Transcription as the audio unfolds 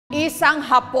Isang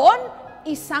Hapon,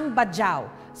 isang Badjao.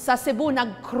 Sa Cebu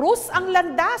nag-cruise ang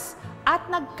landas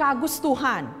at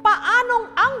nagkagustuhan.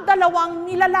 Paanong ang dalawang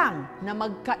nilalang na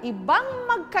magkaibang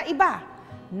magkaiba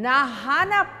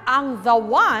nahanap ang the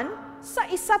one sa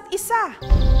isa't isa?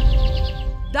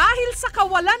 Dahil sa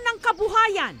kawalan ng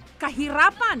kabuhayan,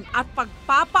 kahirapan at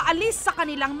pagpapaalis sa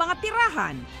kanilang mga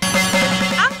tirahan,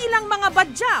 ang ilang mga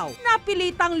Badjao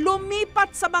napilitang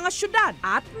lumipat sa mga syudad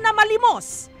at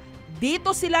namalimos.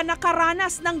 Dito sila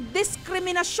nakaranas ng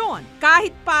diskriminasyon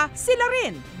kahit pa sila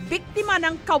rin biktima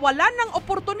ng kawalan ng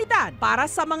oportunidad para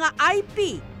sa mga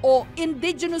IP o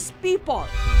indigenous people.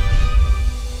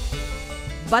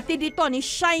 Batid ito ni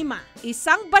Shaima,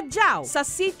 isang Badjao sa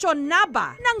Sitio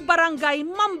Naba ng barangay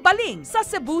Mambaling sa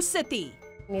Cebu City.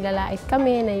 Nilalait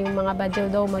kami na yung mga Badjao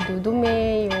daw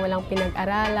madudumi, yung walang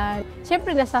pinag-aralan.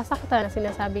 Siyempre nasasaktan,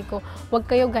 sinasabi ko, huwag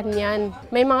kayo ganyan.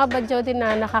 May mga Badjao din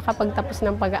na nakakapagtapos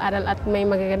ng pag-aaral at may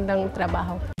magagandang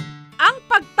trabaho. Ang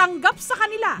pagtanggap sa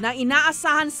kanila na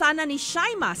inaasahan sana ni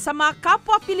Shaima sa mga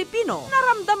kapwa Pilipino,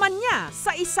 naramdaman niya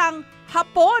sa isang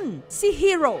Hapon, si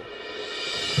Hiro.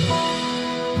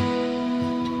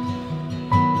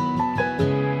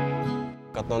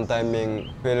 Katong timing,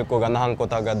 feel ko ganahan ko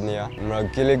tagad niya,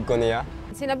 magkilig ko niya.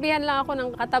 Sinabihan lang ako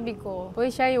ng katabi ko,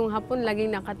 "Hoy, siya yung Hapon laging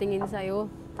nakatingin sa'yo."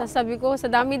 Tapos sabi ko, sa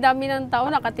dami-dami ng tao,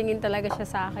 nakatingin talaga siya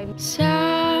sa akin.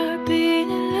 Sabi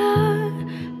nila,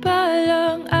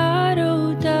 balang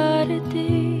araw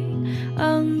darating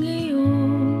ang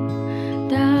iyong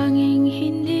tanging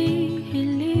hindi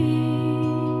hiling.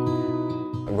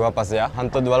 Gwapa siya.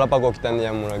 Hantod wala pa ko kita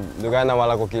niya, dugay na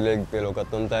wala ko kilig, pero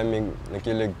katong timing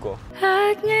nakilig ko.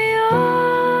 At ngayon,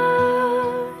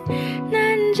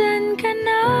 nandyan ka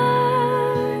na.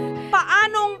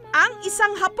 Paanong ang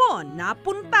isang Hapon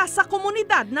napunta sa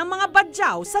komunidad ng mga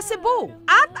Badjao sa Cebu?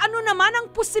 At ano naman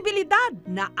ang posibilidad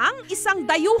na ang isang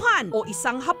dayuhan o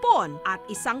isang Hapon at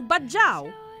isang Badjao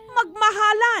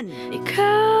magmahalan?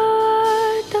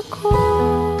 Ikaw at ako.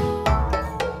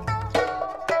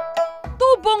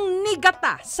 Tubong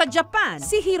nigata sa Japan,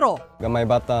 si Hiro. Gamay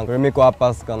batang, remi ko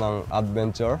apas ka ng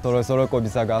adventure, solo-solo ko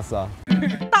bisagasa.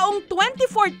 Taong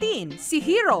 2014, si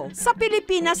Hiro sa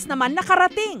Pilipinas naman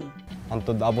nakarating.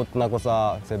 Hantod abot na ko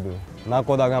sa Cebu.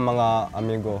 Nako dagang mga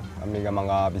amiga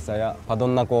mga Bisaya.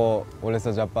 Padon na ko uli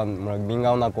sa Japan,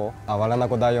 bingaw na ko. Wala na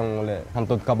ko dayong uli.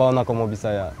 Hantod kabaw na ko mo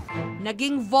Bisaya.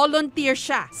 Naging volunteer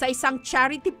siya sa isang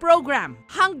charity program.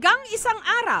 Hanggang isang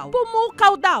araw,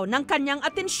 pumukaw daw ng kanyang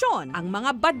atensyon ang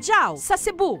mga Badjao sa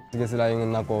Cebu. Sige sila yung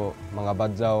nako mga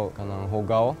Badjao kanang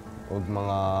hugaw o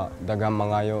mga dagang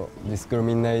mangayo,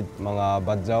 discriminate mga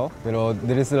Badjao. Pero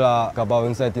dili sila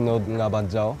kabawon sa tinod nga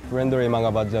Badjao. Friendly mga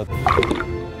Badjao.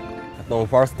 At nung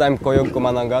first time koyog ko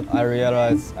mananggat, I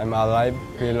realized I'm alive,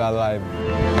 feel alive.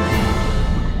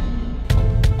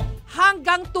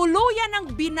 Hanggang tuluyan ang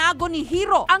binago ni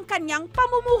Hiro ang kanyang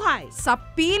pamumuhay sa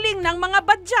piling ng mga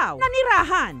Badjao na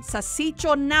nirahan sa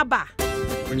Sitio Naba.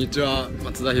 Konnichiwa,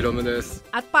 Matsuda Hiromu desu.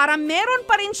 At para meron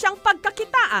pa rin siyang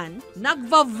pagkakitaan,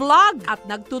 nagva-vlog at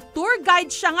nagtutour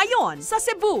guide siya ngayon sa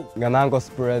Cebu. Ganahan ko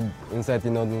spread inside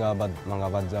tinod nga mga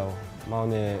Badjao. Mao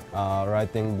ni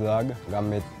writing blog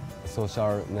gamit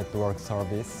social network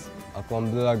service.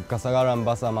 Akong vlog kasagaran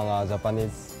ba sa mga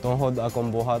Japanese. Tungod akong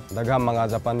buhat, daghang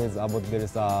mga Japanese abot diri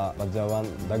sa Badjawan.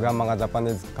 Daghang mga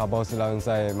Japanese kabaw sila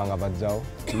unsay mga Badjao.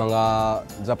 Mga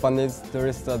Japanese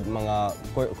touristad, mga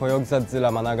kuyog sad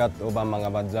sila managat ubang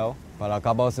mga Badjao. Para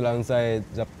kabaw sila unsay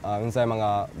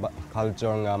mga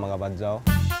culture nga mga Badjao.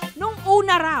 Nung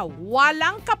una raw,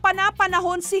 walang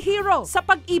kapana-panahon si Hiro sa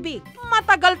pag-ibig.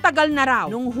 Matagal-tagal na raw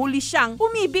nung huli siyang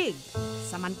umibig.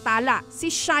 Samantala, si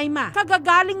Shaima,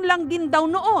 kagagaling lang din daw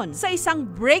noon sa isang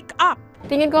break-up.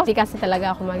 Tingin ko, di kasi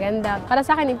talaga ako maganda. Para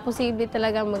sa akin, imposible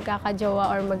talaga magkakajowa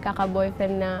or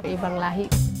magkaka-boyfriend na ibang lahi.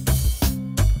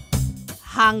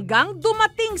 Hanggang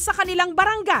dumating sa kanilang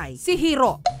barangay, si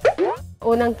Hiro.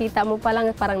 Unang kita mo pa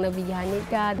lang, parang nabigyan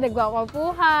ka.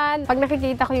 Nagwakwapuhan. Pag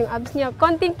nakikita ko yung abs niya,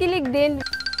 konting kilig din.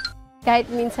 Kahit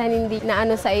minsan hindi na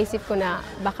ano sa isip ko na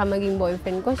baka maging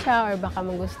boyfriend ko siya or baka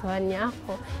magustuhan niya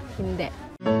ako. Hindi.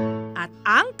 At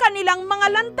ang kanilang mga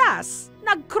landas,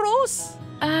 nag-cruise.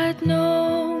 At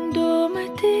nung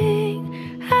dumating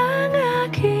ang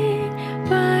aking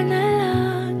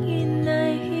panalangin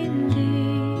ay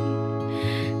hindi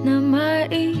na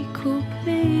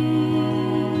maikupli.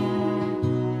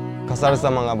 Kasal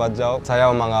sa mga Badjao, sayaw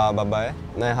mga babae.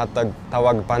 Naihatag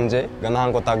tawag panje,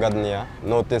 ganahan ko tagad niya.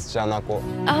 Notice siya nako.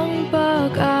 Ang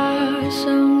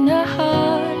pag-asang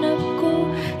nahanap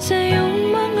ko sa iyong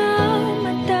mga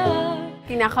mata.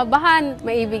 kinakabahan.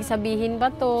 May ibig sabihin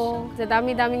ba to? Sa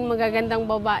dami-daming magagandang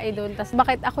babae doon. Tas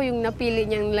bakit ako yung napili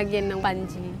niyang lagyan ng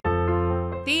panji?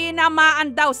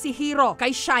 Tinamaan daw si Hiro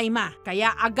kay Shaima, kaya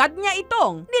agad niya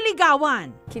itong niligawan.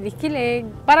 Kinikilig.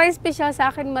 Parang espesyal sa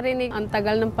akin marinig. Ang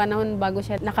tagal ng panahon bago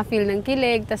siya nakafeel ng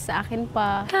kilig, tas sa akin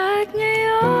pa. At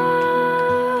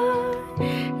ngayon,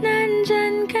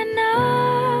 nandyan ka na,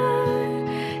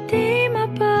 di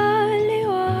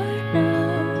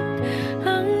mapaliwanag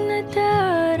ang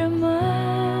nadarama.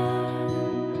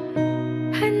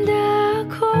 Handa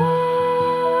ako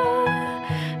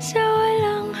sa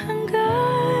walang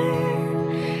hanggan,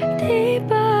 di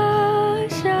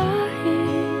basahin,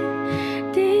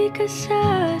 di ka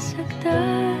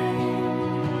sasaktan.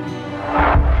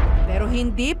 Pero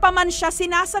hindi pa man siya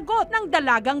sinasagot ng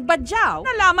dalagang Badjao,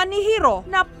 nalaman ni Hiro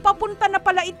na papunta na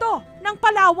pala ito ng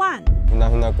Palawan.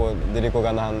 Hunahuna ko, dili ko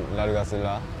ganahan larga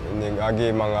sila. Ning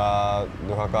agi mga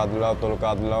duha ka adlaw, tulo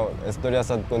ka adlaw. Istorya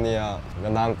sad ko niya,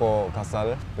 ganahan ko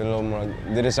kasal. Pero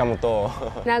dili siya mo to.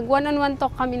 Nag one-on-one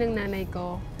talk kami ng nanay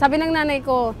ko. Sabi ng nanay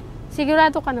ko,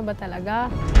 sigurado ka na ba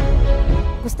talaga?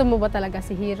 Gusto mo ba talaga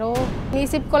si Hiro?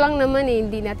 Niisip ko lang naman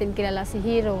hindi natin kilala si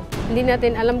Hiro. Hindi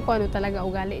natin alam kung ano talaga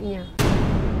ugali niya.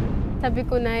 Sabi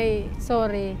ko, Nay,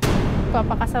 sorry.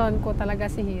 Papakasalan ko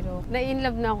talaga si Hiro.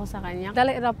 Na-inlove na ako sa kanya.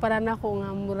 Dali ra para na ako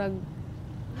nga murag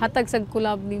hatag sa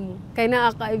kulab ni mo. Kaya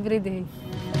naaka everyday.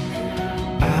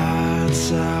 At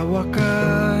sa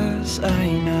wakas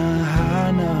ay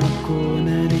nahanap ko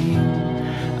na rin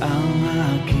ang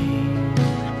aking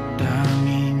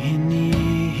tanging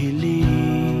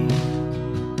hinihiling.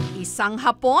 Isang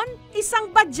hapon,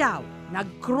 isang Badjao.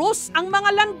 Nag-cruise ang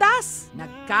mga landas.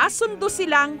 Nagkasundo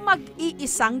silang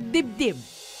mag-iisang dibdib.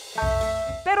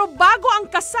 Pero bago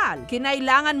ang kasal,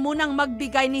 kinailangan munang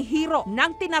magbigay ni Hiro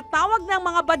ng tinatawag ng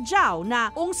mga Badjao na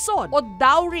ungsod o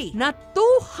dowry na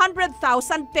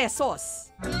 200,000 pesos.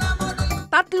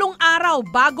 3 araw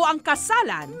bago ang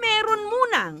kasalan, meron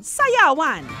munang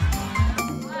sayawan.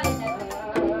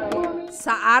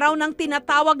 Sa araw ng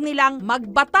tinatawag nilang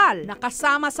magbatal na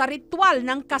kasama sa ritual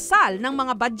ng kasal ng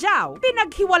mga Badjao,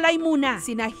 pinaghiwalay muna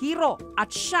sina Hiro at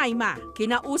Shaima.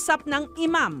 Kinausap ng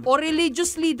imam o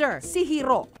religious leader si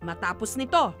Hiro. Matapos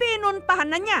nito, pinuntahan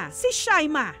na niya si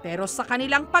Shaima. Pero sa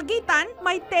kanilang pagitan,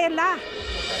 may tela.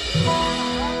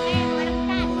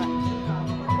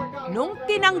 Nung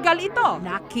tinanggal ito,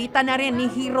 nakita na rin ni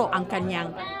Hiro ang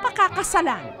kanyang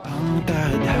pakakasalan. Ang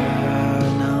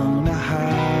tadhanang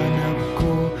nahanap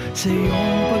ko sa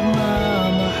iyong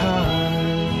pagmamahal,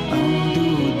 ang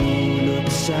dudulot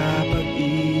sa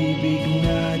pag-ibig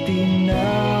natin na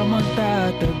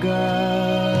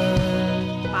magtatagal.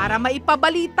 Para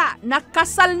maipabalita na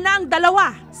kasal na ang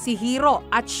dalawa, si Hiro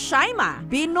at Shaima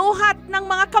binuhat ng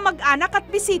mga kamag-anak at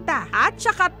bisita at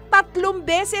saka 3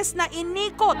 beses na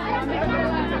inikot.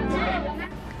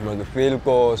 Mag-feel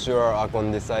ko sure akong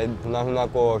decide. Hunahuna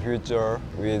ko future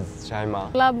with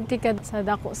Shaima. Love tikad sa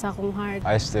dako sa akong heart.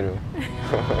 I still.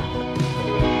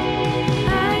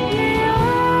 At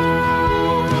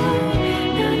ngayon,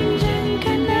 nandyan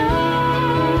ka na,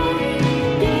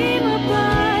 di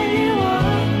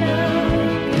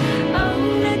mapaliwanag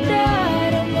ang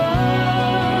nadarama.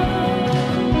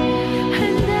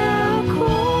 Handa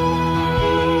ako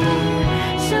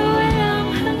sa walang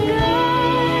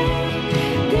hanggan,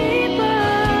 di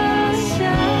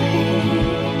basahin,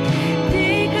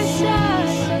 di ka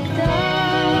sasaktan.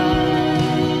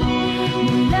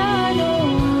 Mula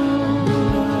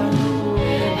noon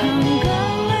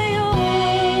hanggang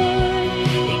ngayon,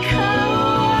 ikaw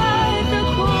at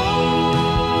ako.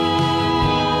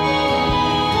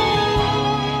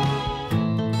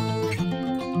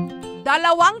 2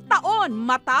 taon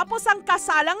matapos ang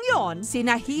kasalang yon,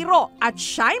 sina Hiro at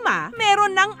Shaima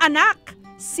meron ng anak,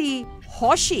 si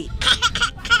Hoshi.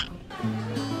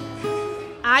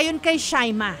 Ayon kay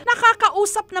Shaima,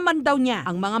 nakakausap naman daw niya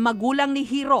ang mga magulang ni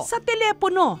Hiro sa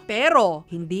telepono, pero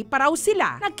hindi pa raw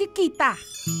sila nagkikita.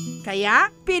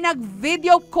 Kaya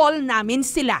pinag-video call namin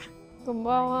sila.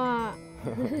 Kumbawa.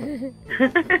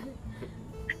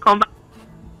 こんばん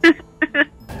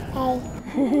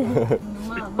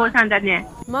ご飯だね。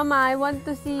 Mama, I want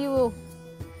to see you.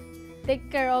 Take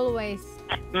care always.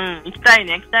 うん、行きたい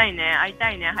ね、行きたいね、会い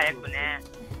たいね、早くね。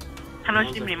楽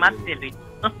しみに待ってる。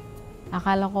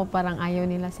 Akala ko parang ayaw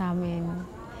nila sa amin.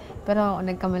 Pero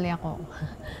nagkamali ako.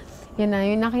 Yun na,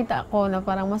 yung nakita ko na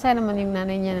parang masaya naman yung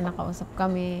nanay niya na nakausap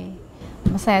kami.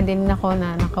 Masaya din ako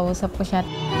na nakausap ko siya.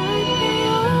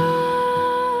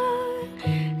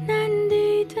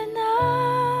 Nandito na,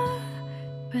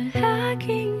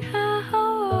 palaging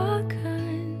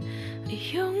hahawakan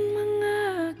iyong mga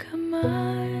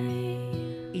kamay.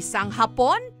 Isang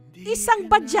Hapon, isang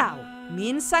Badjao.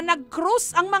 Minsan nag-cruise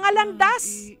ang mga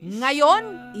landas.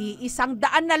 Ngayon, iisang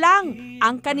daan na lang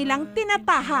ang kanilang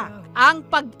tinatahak. Ang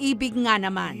pag-ibig nga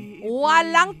naman,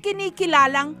 walang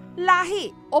kinikilalang lahi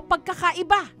o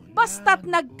pagkakaiba. Basta't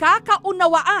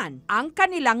nagkakaunawaan ang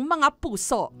kanilang mga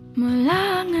puso.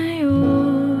 Mula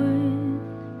ngayon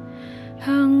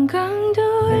hanggang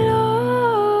dulo,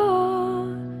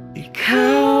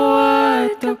 Ikaw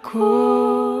at ako